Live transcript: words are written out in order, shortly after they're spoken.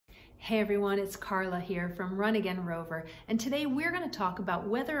Hey everyone, it's Carla here from Run Again Rover, and today we're going to talk about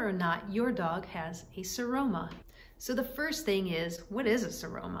whether or not your dog has a seroma. So the first thing is, what is a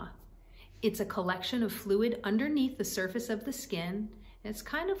seroma? It's a collection of fluid underneath the surface of the skin. It's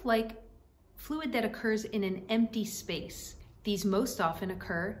kind of like fluid that occurs in an empty space. These most often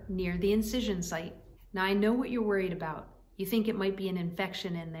occur near the incision site. Now I know what you're worried about. You think it might be an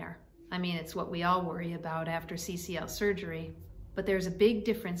infection in there. I mean, it's what we all worry about after CCL surgery. But there's a big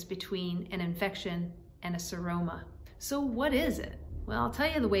difference between an infection and a seroma. So what is it? Well, I'll tell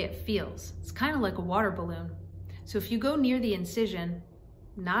you the way it feels. It's kind of like a water balloon. So if you go near the incision,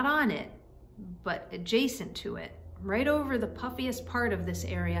 not on it, but adjacent to it, right over the puffiest part of this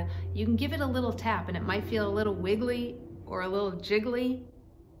area, you can give it a little tap and it might feel a little wiggly or a little jiggly,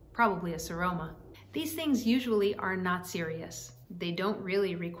 probably a seroma. These things usually are not serious. They don't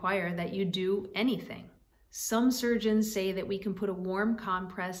really require that you do anything. Some surgeons say that we can put a warm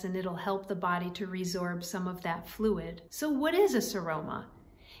compress and it'll help the body to resorb some of that fluid. So what is a seroma?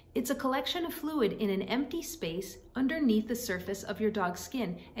 It's a collection of fluid in an empty space underneath the surface of your dog's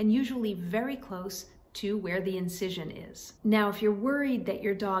skin and usually very close to where the incision is. Now, if you're worried that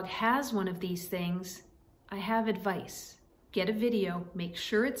your dog has one of these things, I have advice. Get a video, make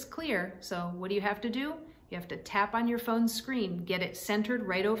sure it's clear. So what do you have to do? You have to tap on your phone's screen, get it centered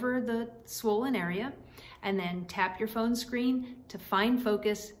right over the swollen area, and then tap your phone screen to fine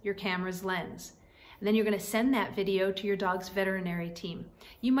focus your camera's lens. And then you're gonna send that video to your dog's veterinary team.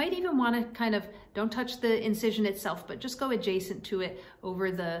 You might even wanna don't touch the incision itself, but just go adjacent to it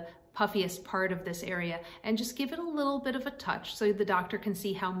over the puffiest part of this area and just give it a little bit of a touch so the doctor can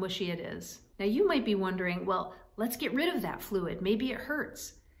see how mushy it is. Now you might be wondering, well, let's get rid of that fluid. Maybe it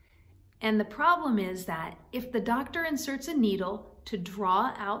hurts. And the problem is that if the doctor inserts a needle to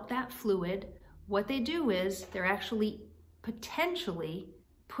draw out that fluid, what they do is they're actually potentially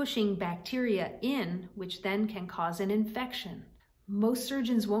pushing bacteria in, which then can cause an infection. Most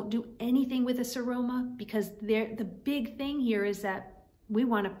surgeons won't do anything with a seroma because the big thing here is that we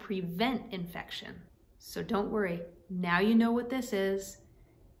want to prevent infection. So don't worry, now you know what this is.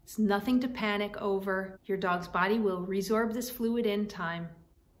 It's nothing to panic over. Your dog's body will resorb this fluid in time.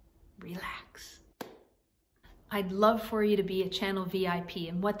 Relax. I'd love for you to be a channel VIP,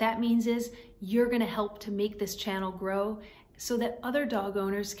 and what that means is you're going to help to make this channel grow so that other dog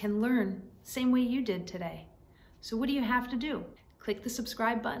owners can learn the same way you did today. So what do you have to do? Click the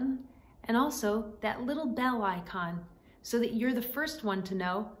subscribe button and also that little bell icon so that you're the first one to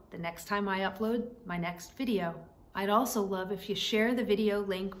know the next time I upload my next video. I'd also love if you share the video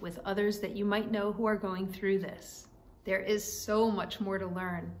link with others that you might know who are going through this. There is so much more to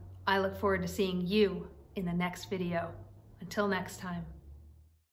learn. I look forward to seeing you in the next video. Until next time.